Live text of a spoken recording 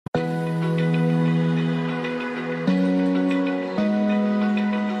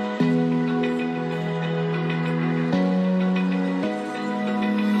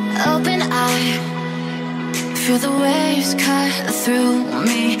the waves cut through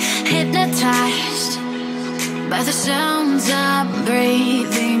me, hypnotized by the sounds I'm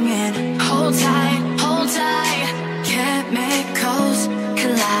breathing in. Hold tight, chemicals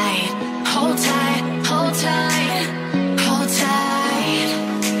collide. Hold tight, hold tight, hold tight.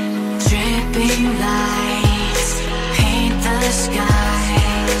 Dripping lights paint the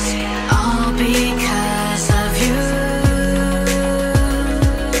skies, all because of you.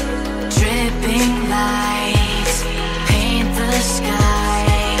 Dripping lights paint the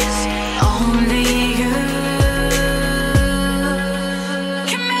skies, only you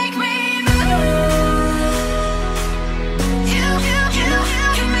can make me move. You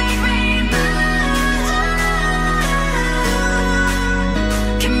can make me move.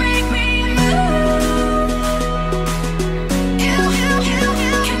 Can make me move. You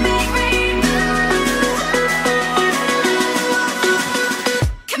can make me move.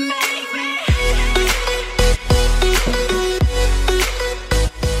 Can make me.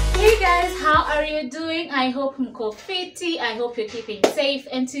 Hey guys, how are you doing? I hope mko fiti. I hope you're keeping safe.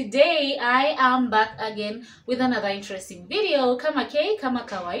 And today I am back again with another interesting video. Kama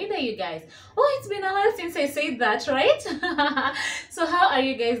kawaida, you guys. Oh, it's been a while since I said that, right? So how are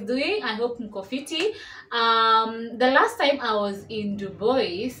you guys doing? I hope mko fiti. The last time I was in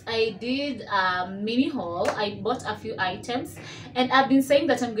DUBOIS, I did a mini haul. I bought a few items, and I've been saying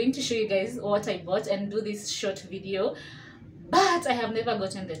that I'm going to show you guys what I bought and do this short video, but I have never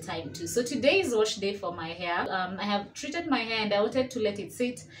gotten the time to. So today is wash day for my hair. I have treated my hair and I wanted to let it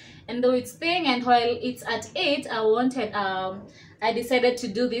sit and do its thing, and while it's at 8, I decided to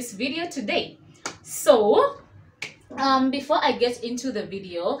do this video today. So before I get into the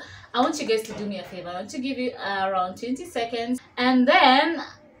video, I want you guys to do me a favor. I want to give you around 20 seconds, and then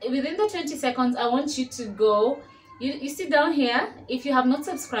within the 20 seconds I want you to go, you see down here, if you have not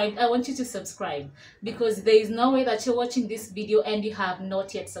subscribed, I want you to subscribe, because there is no way that you're watching this video and you have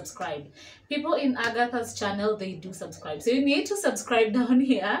not yet subscribed. People in Agatha's channel, they do subscribe, so you need to subscribe down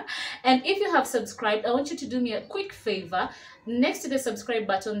here. And if you have subscribed, I want you to do me a quick favor. Next to the subscribe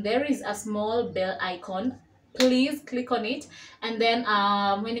button, there is a small bell icon. Please click on it, and then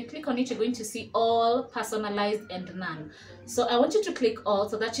when you click on it, you're going to see all, personalized, and none. So I want you to click all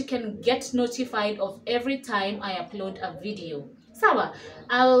so that you can get notified of every time I upload a video. Sawa,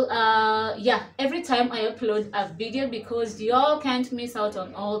 every time I upload a video, because y'all can't miss out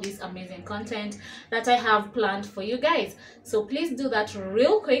on all this amazing content that I have planned for you guys. So please do that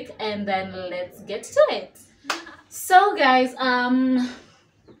real quick, and then let's get to it. So guys,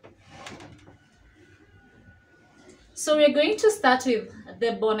 so we're going to start with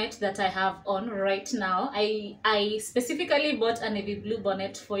the bonnet that I have on right now. I specifically bought a navy blue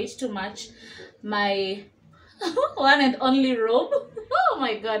bonnet for it to match my one and only robe. Oh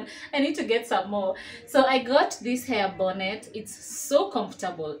my god, I need to get some more. So I got this hair bonnet. It's so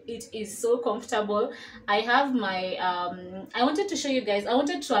comfortable. It is so comfortable. I have my I wanted to show you guys, I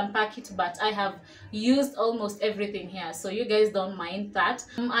wanted to unpack it, but I have used almost everything here, so you guys don't mind that.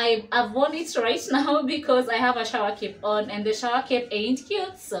 I've worn it right now because I have a shower cape on, and the shower cape ain't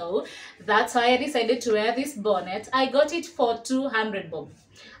cute, so that's why I decided to wear this bonnet. I got it for 200 bob.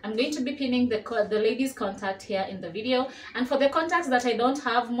 I'm going to be pinning the lady's contact here in the video, and for the contacts that I don't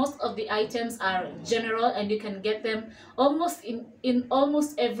have, most of the items are general and you can get them almost in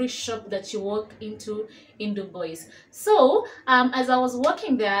almost every shop that you walk into in DUBOIS. So as I was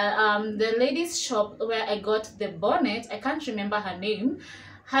walking there, the lady's shop where I got the bonnet, I can't remember her name.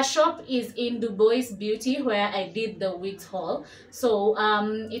 Her shop is in DUBOIS Beauty, where I did the wigs haul. So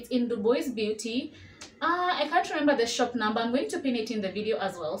it's in DUBOIS Beauty. I can't remember the shop number. I'm going to pin it in the video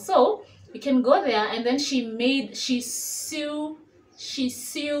as well, so you can go there. And then she sewed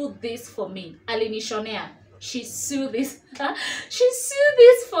this for me. Alinishonea. She sewed this. She sewed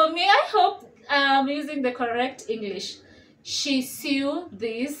this for me. I hope I'm using the correct English. She sewed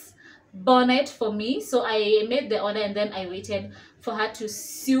this bonnet for me, so I made the order and then I waited for her to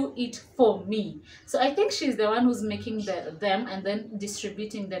sew it for me. So I think she's the one who's making them and then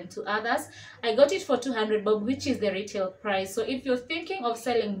distributing them to others. I got it for 200 bob, which is the retail price. So if you're thinking of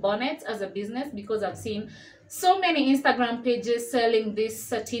selling bonnets as a business, because I've seen so many Instagram pages selling these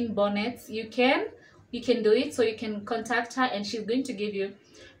satin bonnets, you can do it. So you can contact her and she's going to give you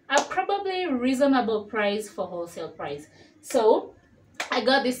a probably reasonable price for wholesale price. So I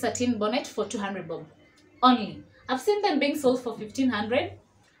got this satin bonnet for 200 bob only. I've seen them being sold for 1500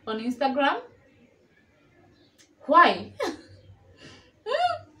 on Instagram. Why?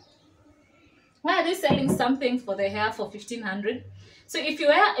 Why are they selling something for the hair for 1500? So if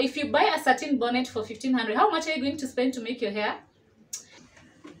you buy a satin bonnet for 1500, how much are you going to spend to make your hair?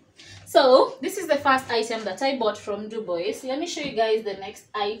 So this is the first item that I bought from DUBOIS. Let me show you guys the next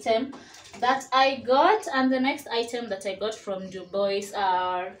item that I got. And the next item that I got from DUBOIS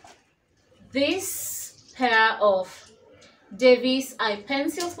are this pair of Davis eye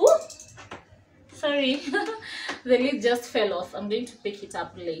pencils. Ooh, sorry, the lid just fell off. I'm going to pick it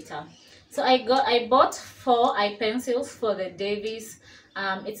up later. So I bought 4 eye pencils for the Davis.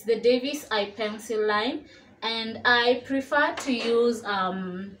 It's the Davis eye pencil line, and I prefer to use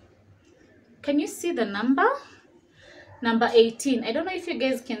can you see the number 18? I don't know if you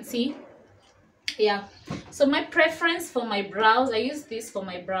guys can see. Yeah, so my preference for my brows, I use this for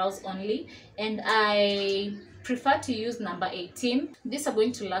my brows only, and I prefer to use number 18. These are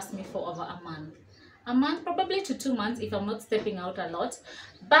going to last me for over a month, probably to 2 months if I'm not stepping out a lot.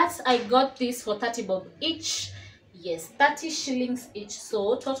 But I got this for 30 bob each. Yes, 30 shillings each.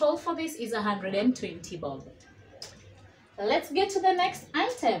 So total for this is 120 bob. Let's get to the next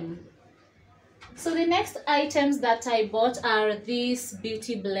item. So the next items that I bought are these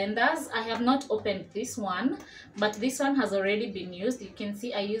beauty blenders. I have not opened this one, but this one has already been used. You can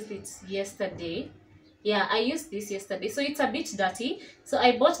see I used it yesterday. Yeah, I used this yesterday, so it's a bit dirty. So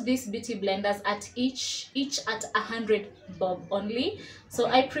I bought these beauty blenders at each at 100 bob only. So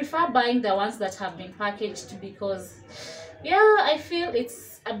I prefer buying the ones that have been packaged because, yeah, I feel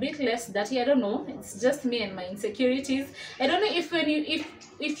it's a bit less dirty. I don't know, it's just me and my insecurities. I don't know if when you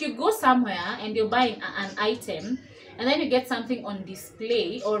if you go somewhere and you're buying an item and then you get something on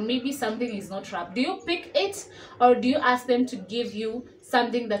display, or maybe something is not wrapped, do you pick it or do you ask them to give you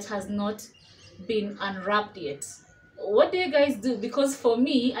something that has not been unwrapped yet? What do you guys do? Because for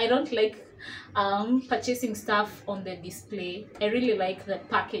me, I don't like purchasing stuff on the display. I really like the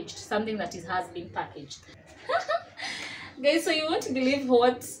packaged, something that has been packaged. Guys, so you won't believe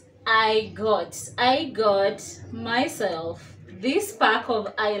what I got. I got myself this pack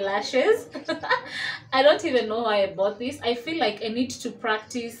of eyelashes. I don't even know why I bought this. I feel like I need to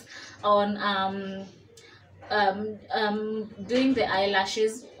practice on doing the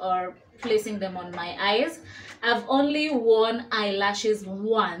eyelashes or placing them on my eyes. I've only worn eyelashes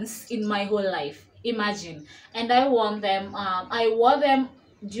once in my whole life, imagine. And I wore them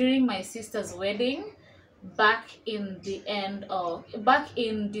during my sister's wedding back in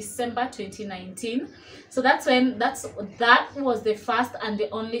December 2019. So that was the first and the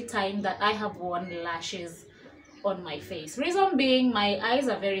only time that I have worn lashes on my face. Reason being, my eyes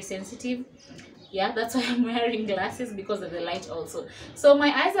are very sensitive. Yeah, that's why I'm wearing glasses, because of the light also. So my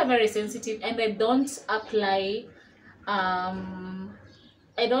eyes are very sensitive, and I don't apply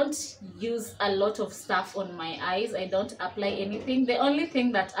I don't use a lot of stuff on my eyes. I don't apply anything. The only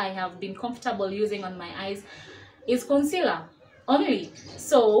thing that I have been comfortable using on my eyes is concealer only.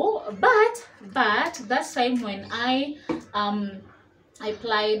 So but that time when I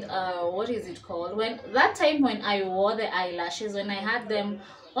applied what is it called, that time when I wore the eyelashes, when I had them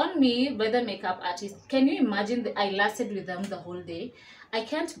on me by the makeup artist, can you imagine I lasted with them the whole day? I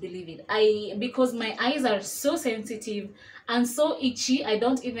can't believe it. Because my eyes are so sensitive and so itchy, I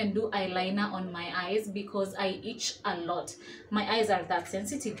don't even do eyeliner on my eyes because I itch a lot. My eyes are that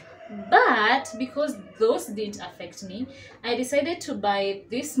sensitive. But because those didn't affect me, I decided to buy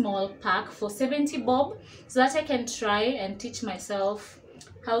this small pack for 70 bob so that I can try and teach myself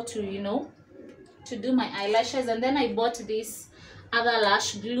how to, you know, to do my eyelashes. And then I bought this other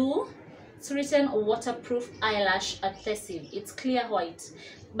lash glue. It's written waterproof eyelash adhesive. It's clear white,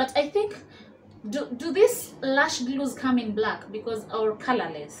 but I think do these lash glues come in black because or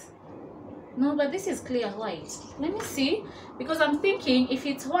colorless? No, but this is clear white. Let me see, because I'm thinking if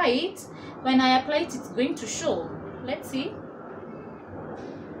it's white, when I apply it, it's going to show. Let's see.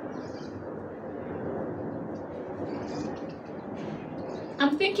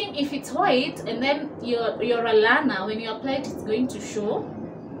 I'm thinking if it's white and then you're a learner, when you apply it, it's going to show.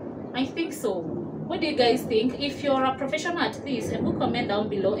 I think so. What do you guys think? If you're a professional at this, comment down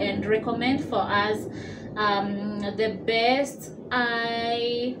below and recommend for us the best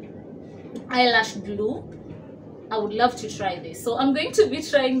eyelash glue. I would love to try this. So I'm going to be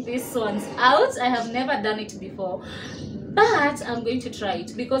trying these ones out. I have never done it before, but I'm going to try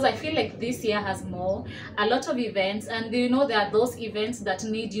it because I feel like this year has a lot of events, and you know, there are those events that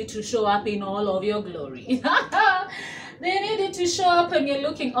need you to show up in all of your glory. They need you to show up and you're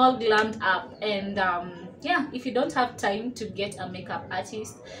looking all glammed up. And yeah, if you don't have time to get a makeup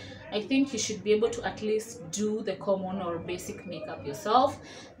artist, I think you should be able to at least do the common or basic makeup yourself.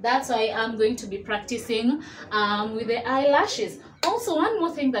 That's why I'm going to be practicing with the eyelashes. Also, one more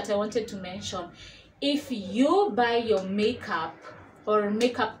thing that I wanted to mention: if you buy your makeup or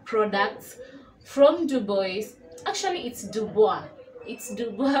makeup products from DUBOIS, actually it's DUBOIS, it's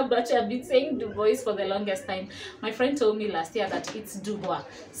Dubois, but I've been saying DUBOIS for the longest time. My friend told me last year that it's Dubois.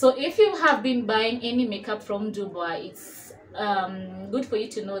 So if you have been buying any makeup from Dubois, it's good for you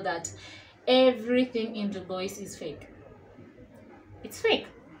to know that everything in DUBOIS is fake. It's fake.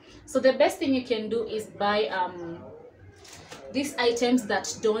 So the best thing you can do is buy these items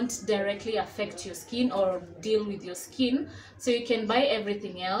that don't directly affect your skin or deal with your skin. So you can buy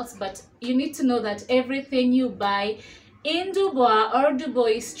everything else, but you need to know that everything you buy in Dubois or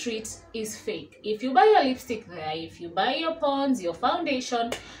DUBOIS Street is fake. If you buy your lipstick there, if you buy your pons, your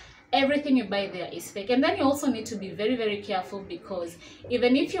foundation, everything you buy there is fake. And then you also need to be very, very careful, because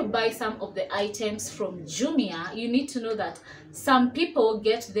even if you buy some of the items from Jumia, you need to know that some people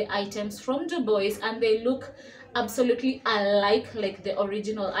get the items from DUBOIS and they look absolutely alike, like the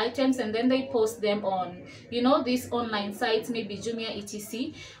original items, and then they post them on, you know, these online sites, maybe Jumia,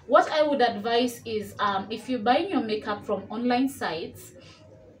 etc. What I would advise is if you're buying your makeup from online sites,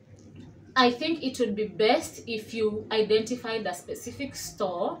 I think it would be best if you identify the specific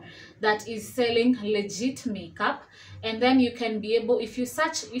store that is selling legit makeup, and then you can be able, if you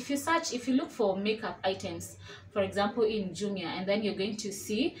look for makeup items, for example in Jumia, and then you're going to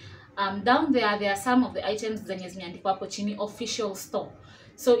see down there are some of the items zenye zimeandikwa hapo chini official store.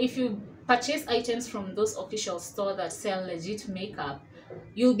 So if you purchase items from those official store that sell legit makeup,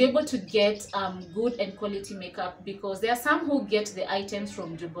 you'll be able to get good and quality makeup, because there are some who get the items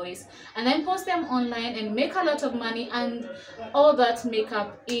from DUBOIS and then post them online and make a lot of money, and all that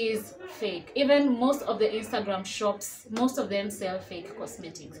makeup is fake. Even most of the Instagram shops, most of them sell fake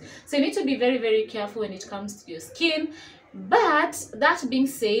cosmetics. So you need to be very, very careful when it comes to your skin. But that being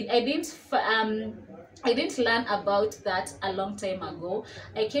said, I didn't learn about that a long time ago.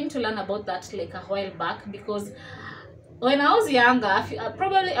 I came to learn about that like a while back, because when I was younger,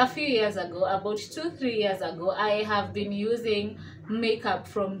 probably a few years ago, about 2-3 years ago, I have been using makeup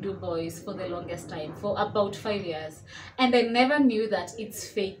from DUBOIS for the longest time, for about 5 years, and I never knew that it's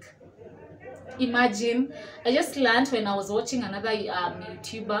fake. Imagine, I just learned when I was watching another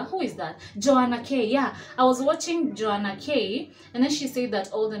YouTuber. Who is that? Joanna K. Yeah, I was watching Joanna K, and then she said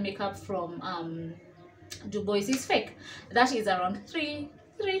that all the makeup from DUBOIS is fake. That is around 3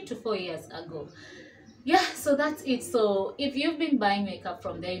 to 4 years ago. Yeah, so that's it. So if you've been buying makeup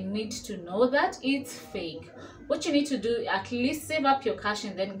from there, you need to know that it's fake. What you need to do, at least save up your cash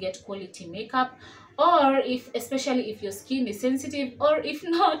and then get quality makeup. Or especially if your skin is sensitive, or if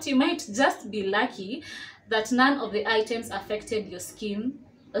not, you might just be lucky that none of the items affected your skin.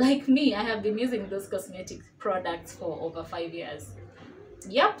 Like me, I have been using those cosmetic products for over 5 years.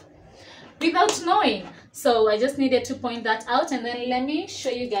 Yep, without knowing. So I just needed to point that out, and then let me show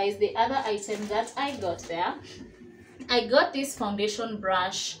you guys the other item that I got there. I got this foundation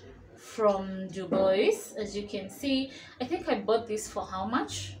brush from DUBOIS. As you can see, I think I bought this for how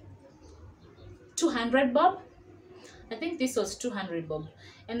much? 200 bob. I think this was 200 bob.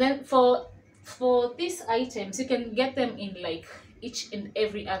 And then for these items, you can get them in like each and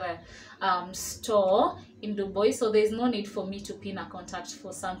every other store in DUBOIS, so there's no need for me to pin a contact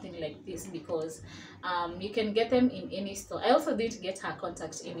for something like this, because you can get them in any store. I also didn't get her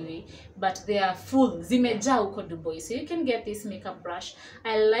contact anyway, but they are full, zimeja huko DUBOIS. So you can get this makeup brush.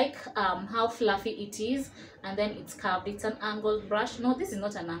 I like how fluffy it is, and then it's curved. It's an angled brush. No, this is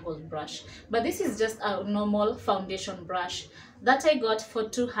not an angled brush, but this is just a normal foundation brush that I got for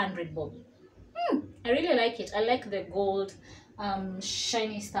 200 bob. I really like it. I like the gold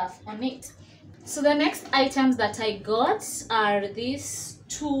shiny stuff on it. So the next items that I got are these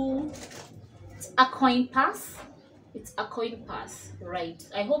two. It's a coin purse. It's a coin purse, right?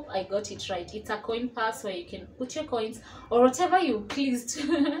 I hope I got it right. It's a coin purse where you can put your coins or whatever you pleased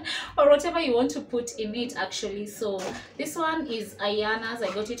or whatever you want to put in it, actually. So this one is Ayana's.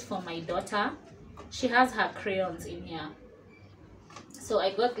 I got it for my daughter. She has her crayons in here, so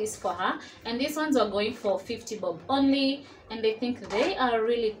I got this for her, and these ones are going for 50 bob only, and I think they are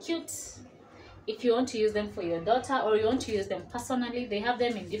really cute. If you want to use them for your daughter or you want to use them personally, they have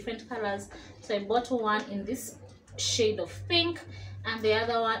them in different colors. So I bought one in this shade of pink, and the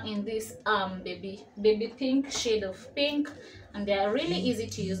other one in this baby pink shade of pink, and they are really easy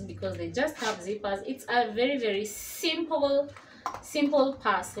to use because they just have zippers. It's a very, very simple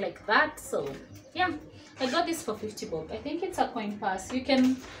purse like that. So yeah, I got this for 50 bob. I think it's a coin purse. You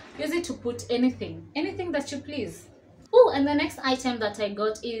can use it to put anything that you please. Oh, and the next item that I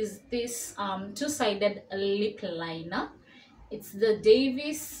got is this two-sided lip liner. It's the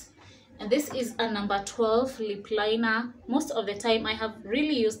Davis, and this is a number 12 lip liner. Most of the time I have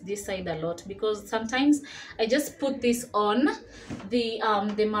really used this side a lot, because sometimes I just put this on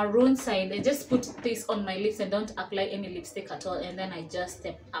the maroon side. I just put this on my lips and don't apply any lipstick at all, and then I just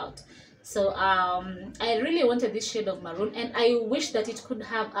step out. So I really wanted this shade of maroon, and I wish that it could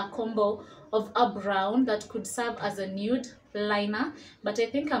have a combo of a brown that could serve as a nude liner. But I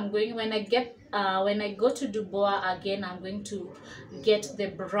think I'm going, when I go to DUBOIS again, I'm going to get the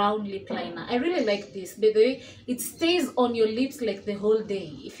brown lip liner. I really like this. By the way, it stays on your lips like the whole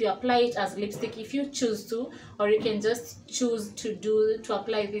day if you apply it as lipstick, if you choose to, or you can just choose to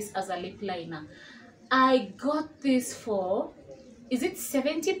apply this as a lip liner. I got this for, is it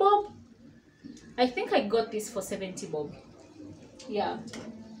 70 bob? I think I got this for 70 bob. Yeah,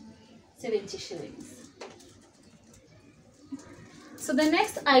 70 shillings. So the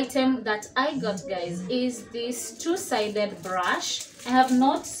next item that I got, guys, is this two-sided brush. I have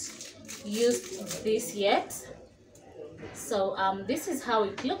not used this yet. So this is how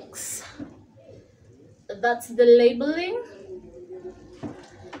it looks. That's the labeling.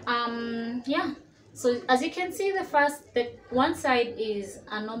 Yeah. So as you can see, the one side is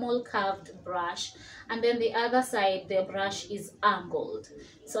a normal curved brush, and then the other side, the brush is angled.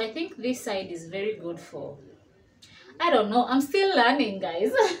 So I think this side is very good for, I don't know, I'm still learning,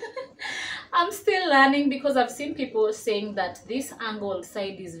 guys. I'm still learning, because I've seen people saying that this angled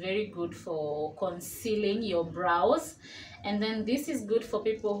side is very good for concealing your brows, and then this is good for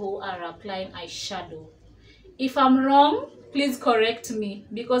people who are applying eyeshadow. If I'm wrong, please correct me,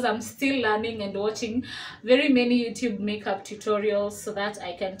 because I'm still learning and watching very many YouTube makeup tutorials so that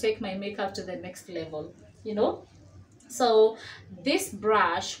I can take my makeup to the next level, you know. So this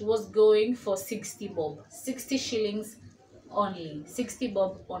brush was going for 60 bob, 60 shillings only, 60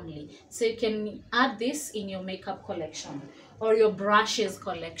 bob only. So you can add this in your makeup collection or your brushes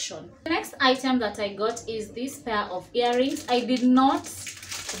collection. The next item that I got is this pair of earrings. I did not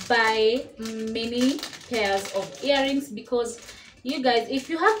buy many pairs of earrings, because you guys, if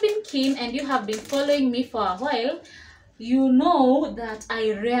you have been keen and you have been following me for a while, you know that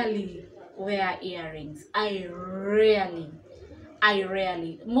I rarely wear earrings. I rarely,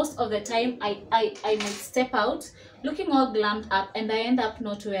 most of the time I might step out looking all glammed up, and I end up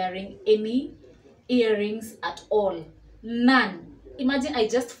not wearing any earrings at all. None. Imagine I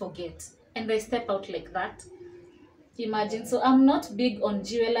just forget and I step out like that. Imagine. So I'm not big on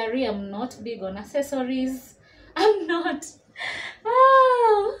jewelry, I'm not big on accessories, I'm not.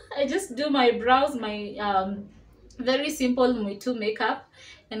 I just do my brows, my very simple Muitu makeup,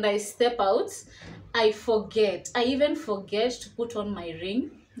 and I step out. I forget. I even forget to put on my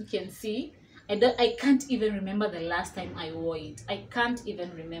ring. You can see I can't even remember the last time I wore it. I can't even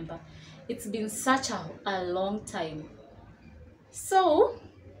remember. It's been such a long time. So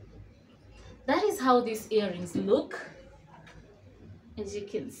that is how these earrings look. As you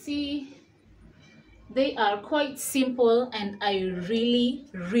can see, they are quite simple, and I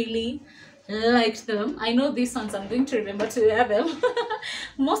really liked them. I know these ones I'm going to remember to wear them.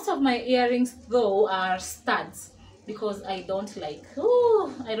 Most of my earrings though are studs, because I don't like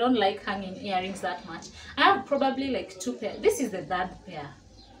hanging earrings that much. I have probably like 2 pairs. This is the third pair.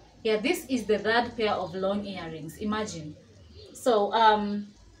 Yeah, this is the third pair of long earrings. Imagine. So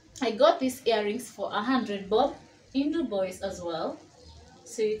I got these earrings for 100 bob in DUBOIS as well.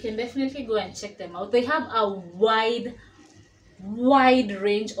 So you can definitely go and check them out. They have a wide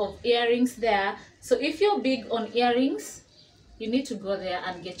range of earrings there. So if you're big on earrings, you need to go there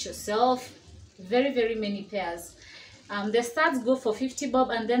and get yourself very many pairs. The studs go for 50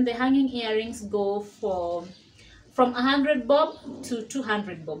 bob, and then the hanging earrings go for from 100 bob to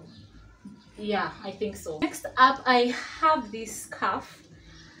 200 bob. Yeah, I think so. Next up, I have this scarf.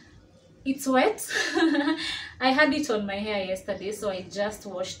 It's wet. I had it on my hair yesterday, so I just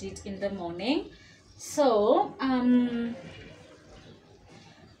washed it in the morning. So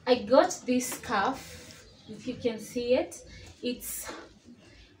I got this scarf. If you can see it,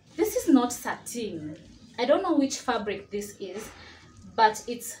 this is not satin. I don't know which fabric this is, but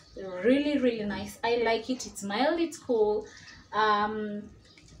it's really nice. I like it. It's mild, it's cool.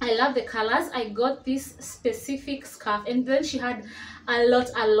 I love the colors. I got this specific scarf, and then she had a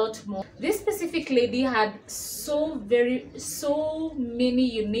lot more. This specific lady had so many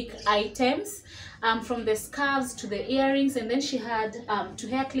unique items, from the scarves to the earrings, and then she had to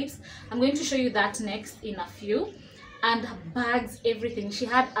hair clips. I'm going to show you that next in a few. And bags, everything. She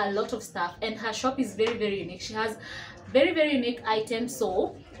had a lot of stuff, and her shop is very unique. She has very unique items.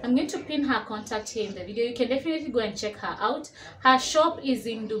 So I'm going to pin her contact here in the video. You can definitely go and check her out. Her shop is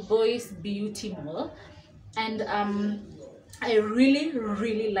in DUBOIS Beauty Mall, and I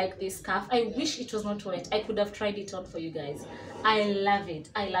really like this scarf. I wish it was not white. I could have tried it on for you guys. I love it.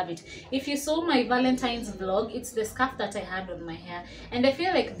 I love it. If you saw my Valentine's vlog, it's the scarf that I had on my hair, and I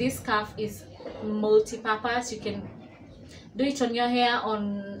feel like this scarf is multi-purpose. You can do it on your hair,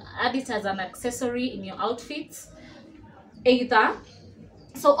 on add it as an accessory in your outfits either.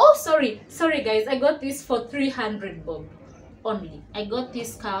 So oh, sorry guys, I got this for 300 bob only. I got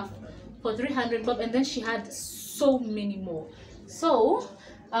this scarf for 300 bob, and then she had so many more. So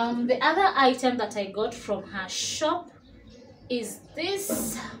the other item that I got from her shop is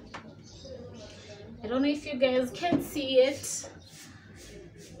this. I don't know if you guys can see it.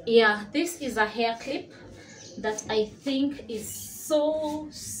 Yeah, this is a hair clip that I think is so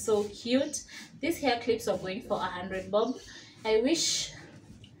cute. These hair clips are going for 100 bob. I wish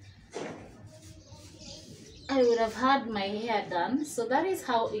I would have had my hair done. So that is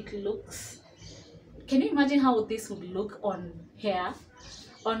how it looks. Can you imagine how this would look on hair,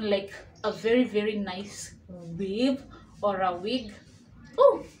 on like a very nice wave or a wig?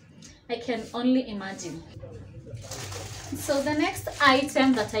 Oh, I can only imagine. So the next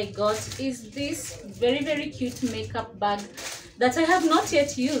item that I got is this very cute makeup bag that I have not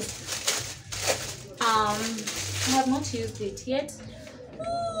yet used. I have not used it yet.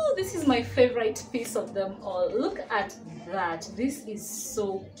 Ooh, this is my favorite piece of them all. Look at that. This is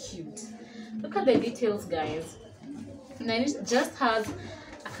so cute. Look at the details, guys. And then it just has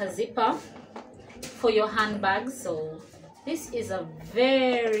a zipper for your handbag. So this is a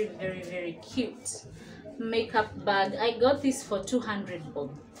very cute makeup bag. I got this for 200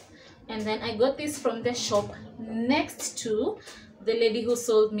 bob, and then I got this from the shop next to the lady who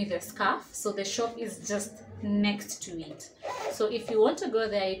sold me the scarf. So the shop is just next to it. So if you want to go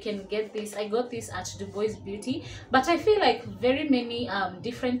there, you can get this. I got this at DUBOIS Beauty, but I feel like very many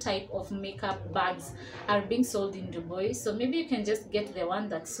different type of makeup bags are being sold in DUBOIS. So maybe you can just get the one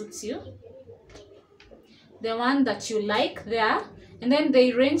that suits you, the one that you like there. And then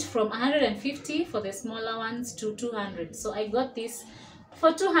they range from 150 for the smaller ones to 200. So I got this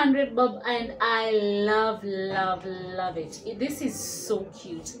for 200 bob, and I love it. This is so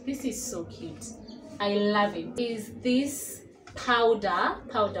cute. This is so cute. I love it. Is this powder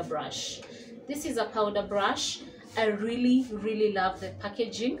brush. This is a powder brush. I really love the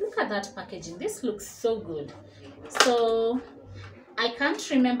packaging. Look at that packaging. This looks so good. So I can't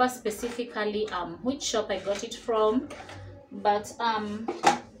remember specifically which shop I got it from, but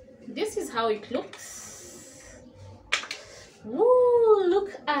this is how it looks. Woo,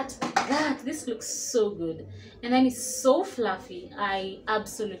 look at that. This looks so good, and then it's so fluffy. I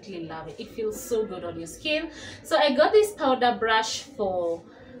absolutely love it. It feels so good on your skin. So I got this powder brush for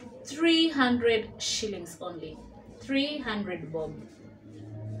 300 shillings only. 300 bob.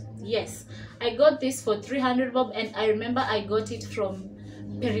 Yes, I got this for 300 bob, and I remember I got it from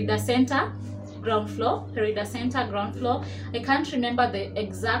Perida Center ground floor. Perida Center ground floor. I can't remember the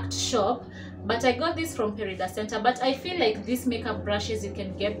exact shop, but I got this from Perida Center. But I feel like these makeup brushes, you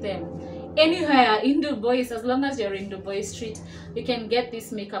can get them anywhere in DUBOIS. As long as you're in DUBOIS Street, you can get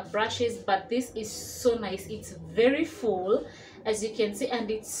these makeup brushes. But this is so nice. It's very full, as you can see, and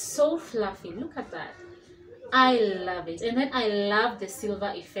it's so fluffy. Look at that. I love it. And then I love the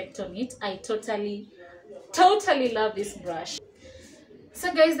silver effect on it. I totally love this brush.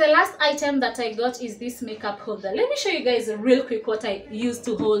 So guys, the last item that I got is this makeup holder. Let me show you guys real quick what I use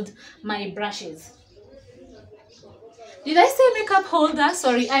to hold my brushes. Did I say makeup holder?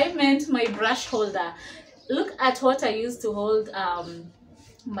 Sorry, I meant my brush holder. Look at what I use to hold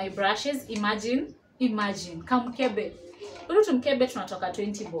my brushes. Imagine kamkebe. Ulu tumkebe tunatoka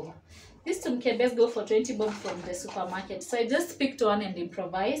 20 bob. These tumkebes go for 20 bob from the supermarket. So I just picked one and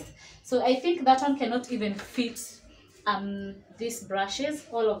improvised. So I think that one cannot even fit these brushes,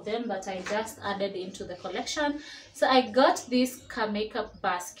 all of them that I just added into the collection. So I got this makeup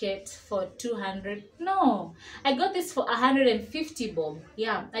basket for 200. No, I got this for 150 bob.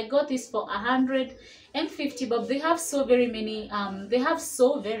 Yeah, I got this for 150 bob. They have so very many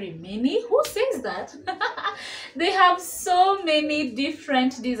who says that? They have so many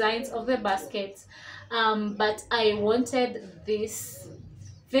different designs of the baskets, but I wanted this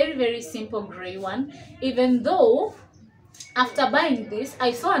very simple gray one, even though after buying this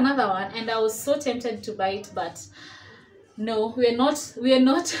I saw another one and I was so tempted to buy it, but no, we are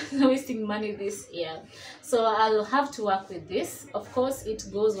not wasting money this year. So I'll have to work with this. Of course, it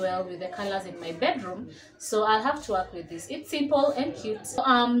goes well with the colors in my bedroom, so I'll have to work with this. It's simple and cute. So,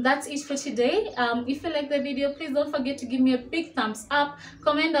 that's it for today. If you like the video, please don't forget to give me a big thumbs up.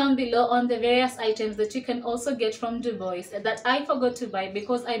 Comment down below on the various items that you can also get from DUBOIS that I forgot to buy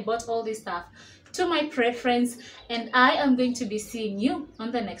because I bought all this stuff to my preference, and I am going to be seeing you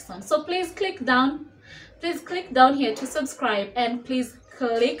on the next one. So please click down here to subscribe, and please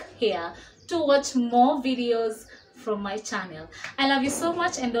click here to watch more videos from my channel. I love you so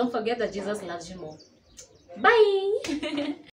much, and don't forget that Jesus loves you more. Bye.